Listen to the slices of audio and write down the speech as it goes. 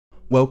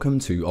Welcome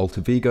to Alta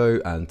Vigo,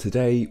 and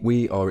today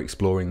we are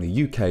exploring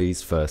the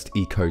UK's first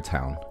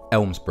eco-town,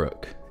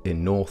 Elmsbrook,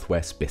 in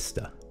northwest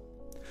Bicester.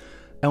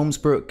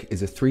 Elmsbrook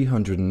is a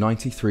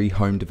 393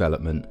 home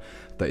development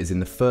that is in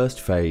the first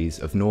phase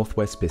of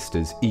northwest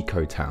Bicester's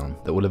eco-town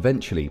that will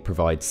eventually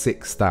provide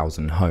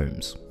 6,000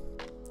 homes.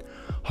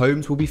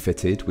 Homes will be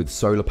fitted with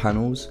solar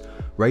panels,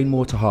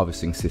 rainwater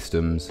harvesting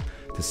systems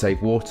to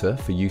save water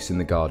for use in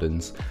the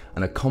gardens,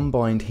 and a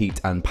combined heat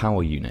and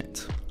power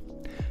unit.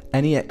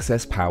 Any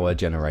excess power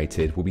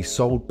generated will be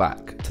sold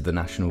back to the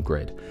national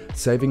grid,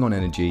 saving on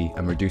energy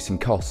and reducing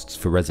costs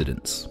for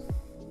residents.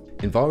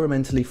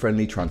 Environmentally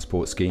friendly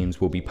transport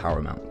schemes will be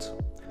paramount.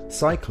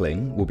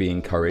 Cycling will be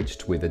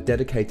encouraged with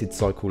dedicated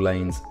cycle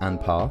lanes and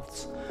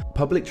paths,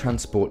 public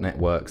transport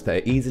networks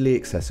that are easily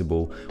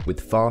accessible with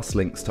fast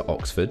links to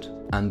Oxford,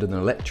 and an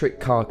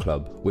electric car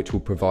club which will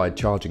provide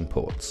charging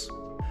ports.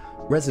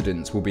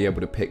 Residents will be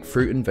able to pick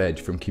fruit and veg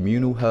from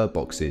communal herb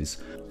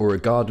boxes or a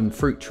garden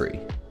fruit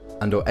tree,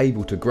 and are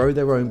able to grow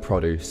their own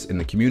produce in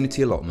the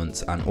community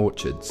allotments and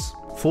orchards.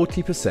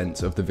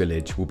 40% of the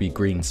village will be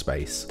green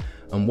space,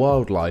 and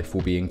wildlife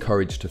will be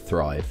encouraged to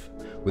thrive,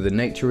 with a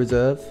nature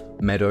reserve,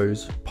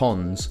 meadows,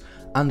 ponds,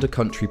 and a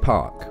country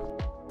park.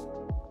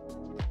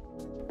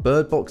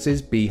 Bird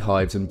boxes,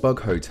 beehives and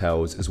bug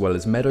hotels, as well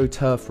as meadow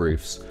turf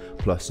roofs,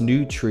 plus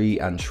new tree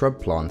and shrub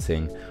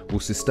planting will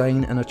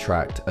sustain and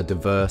attract a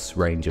diverse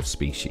range of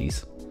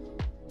species.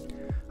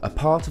 A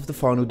part of the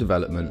final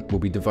development will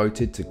be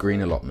devoted to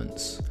green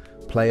allotments,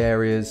 play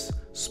areas,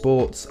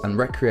 sports and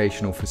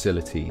recreational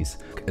facilities,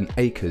 and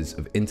acres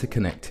of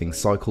interconnecting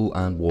cycle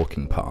and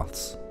walking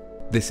paths.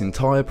 This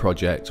entire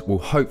project will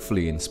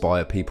hopefully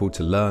inspire people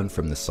to learn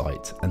from the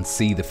site and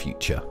see the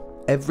future.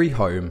 Every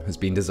home has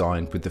been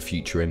designed with the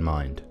future in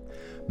mind,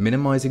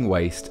 minimising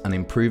waste and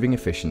improving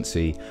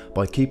efficiency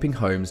by keeping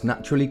homes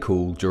naturally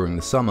cool during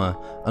the summer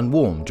and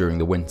warm during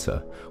the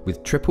winter,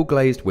 with triple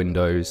glazed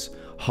windows,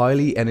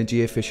 highly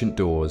energy efficient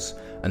doors,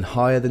 and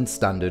higher than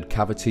standard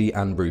cavity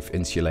and roof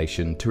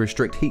insulation to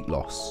restrict heat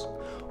loss.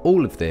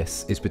 All of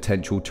this is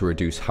potential to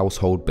reduce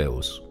household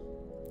bills.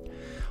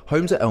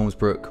 Homes at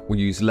Elmsbrook will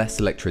use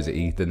less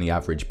electricity than the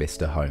average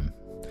Bicester home.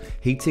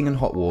 Heating and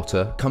hot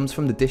water comes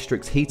from the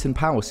district's heat and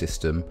power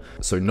system,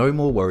 so no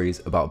more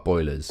worries about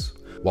boilers,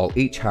 while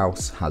each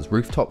house has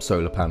rooftop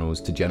solar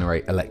panels to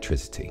generate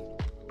electricity.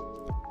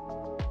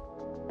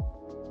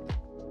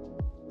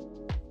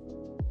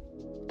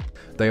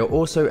 They are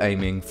also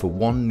aiming for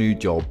one new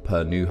job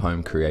per new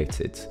home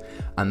created,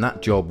 and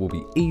that job will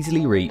be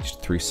easily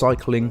reached through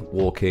cycling,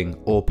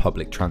 walking or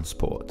public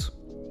transport.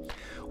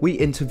 We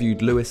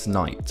interviewed Lewis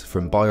Knight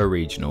from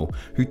Bioregional,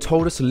 who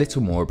told us a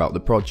little more about the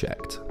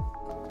project.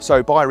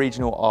 So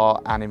Bioregional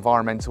are an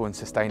environmental and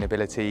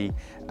sustainability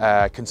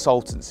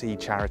consultancy,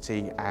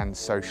 charity and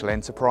social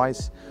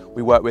enterprise.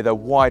 We work with a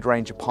wide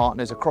range of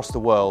partners across the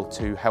world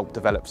to help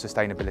develop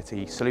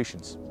sustainability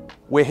solutions.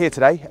 We're here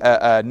today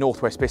at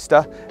Northwest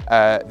Bicester,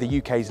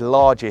 the UK's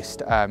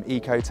largest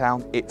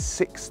eco-town. It's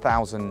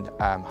 6,000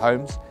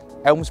 homes.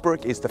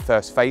 Elmsbrook is the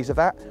first phase of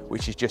that,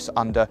 which is just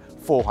under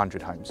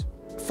 400 homes.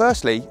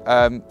 Firstly,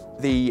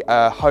 the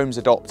homes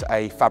adopt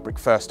a fabric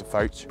first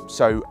approach,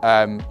 so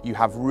you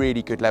have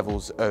really good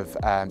levels of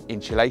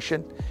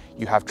insulation.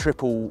 You have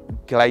triple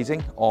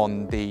glazing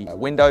on the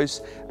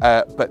windows,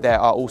 but there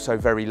are also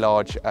very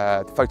large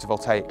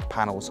photovoltaic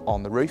panels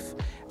on the roof.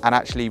 And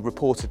actually,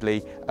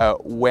 reportedly,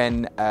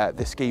 when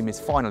the scheme is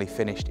finally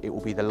finished, it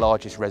will be the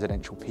largest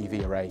residential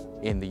PV array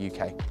in the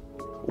UK.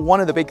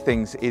 One of the big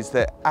things is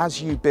that as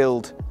you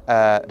build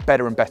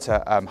better and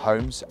better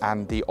homes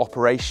and the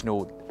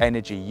operational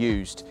energy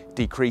used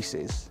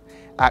decreases,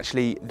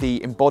 actually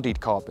the embodied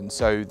carbon,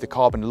 so the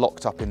carbon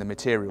locked up in the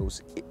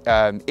materials,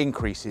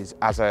 increases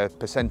as a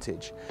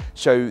percentage.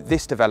 So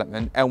this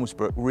development,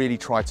 Elmsbrook, really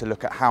tried to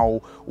look at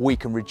how we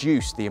can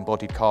reduce the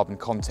embodied carbon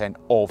content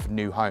of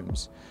new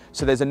homes.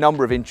 So there's a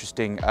number of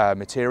interesting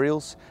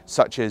materials,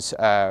 such as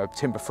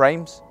timber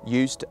frames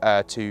used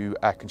to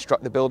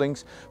construct the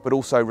buildings, but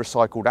also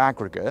recycled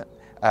aggregate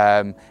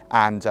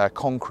and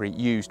concrete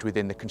used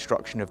within the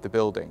construction of the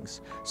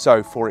buildings.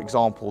 So for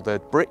example, the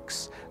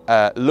bricks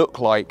look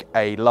like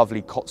a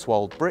lovely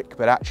Cotswold brick,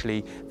 but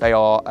actually they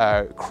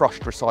are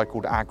crushed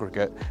recycled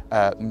aggregate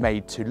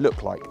made to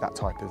look like that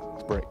type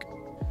of brick.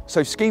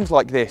 So schemes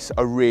like this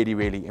are really,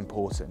 really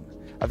important.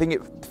 I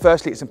think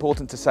firstly it's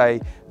important to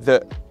say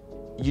that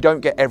you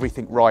don't get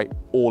everything right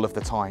all of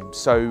the time.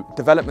 So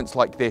developments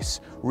like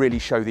this really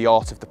show the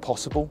art of the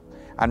possible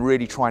and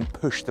really try and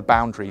push the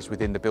boundaries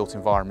within the built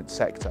environment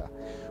sector.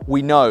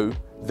 We know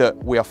that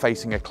we are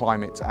facing a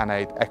climate and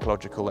an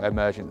ecological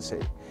emergency,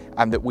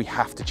 and that we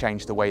have to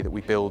change the way that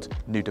we build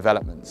new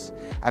developments.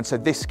 And so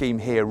this scheme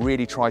here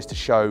really tries to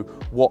show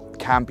what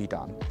can be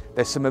done.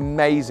 There's some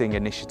amazing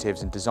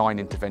initiatives and design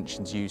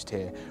interventions used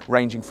here,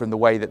 ranging from the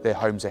way that their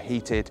homes are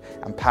heated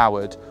and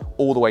powered,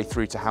 all the way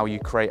through to how you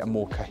create a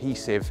more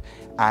cohesive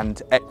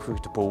and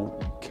equitable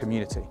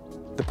community.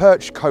 The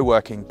Perch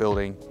co-working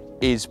building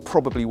is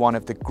probably one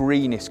of the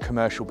greenest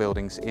commercial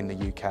buildings in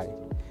the UK.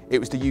 It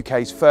was the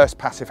UK's first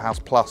Passive House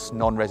Plus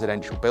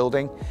non-residential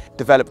building,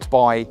 developed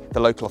by the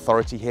local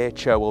authority here,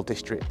 Cherwell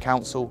District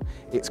Council.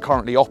 It's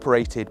currently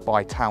operated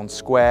by Town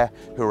Square,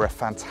 who are a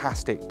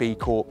fantastic B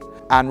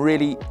Corp, and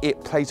really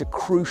it plays a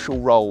crucial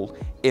role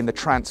in the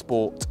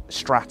transport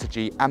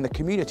strategy and the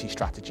community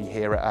strategy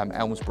here at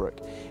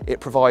Elmsbrook. It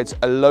provides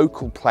a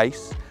local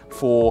place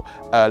for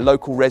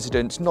local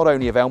residents, not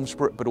only of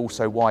Elmsbrook but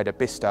also wider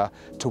Bicester,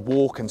 to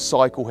walk and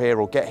cycle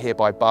here or get here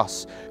by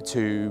bus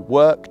to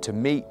work, to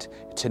meet,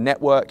 to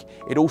network.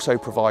 It also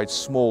provides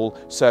small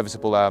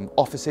serviceable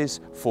offices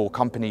for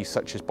companies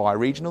such as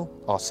Bioregional,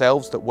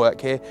 ourselves that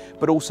work here,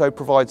 but also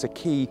provides a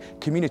key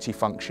community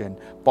function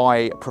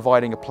by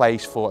providing a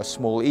place for a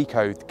small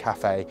eco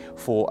cafe,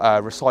 for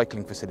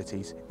recycling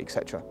facilities,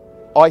 etc.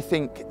 I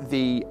think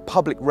the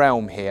public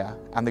realm here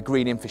and the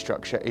green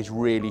infrastructure is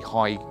really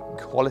high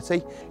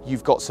quality.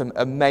 You've got some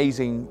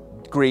amazing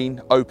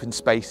green open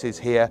spaces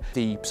here,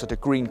 the sort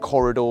of green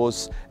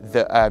corridors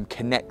that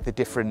connect the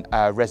different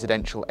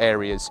residential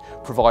areas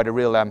provide a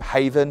real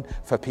haven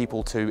for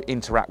people to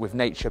interact with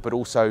nature, but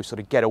also sort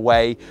of get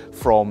away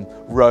from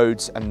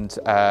roads and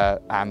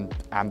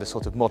the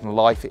sort of modern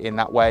life in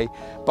that way.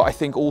 But I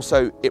think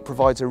also it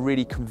provides a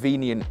really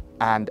convenient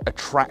and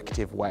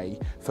attractive way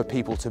for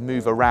people to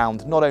move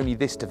around not only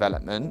this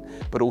development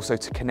but also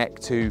to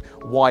connect to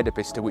wider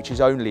Bicester, which is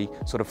only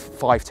sort of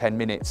 5–10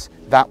 minutes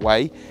that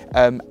way,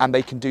 and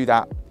they can do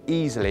that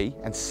easily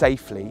and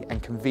safely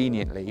and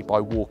conveniently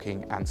by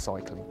walking and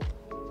cycling.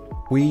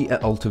 We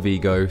at Alta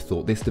Vigo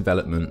thought this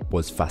development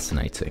was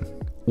fascinating.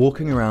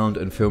 Walking around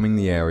and filming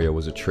the area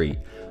was a treat,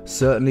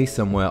 certainly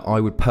somewhere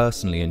I would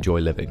personally enjoy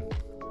living.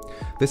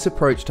 This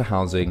approach to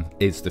housing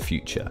is the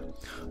future.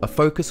 A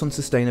focus on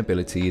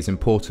sustainability is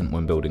important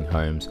when building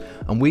homes,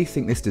 and we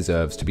think this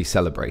deserves to be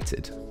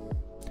celebrated.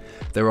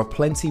 There are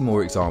plenty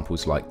more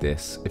examples like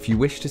this. If you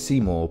wish to see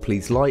more,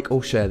 please like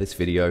or share this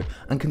video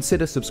and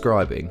consider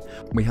subscribing.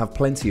 We have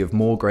plenty of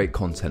more great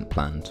content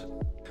planned.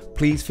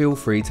 Please feel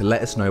free to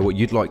let us know what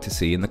you'd like to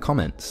see in the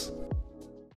comments.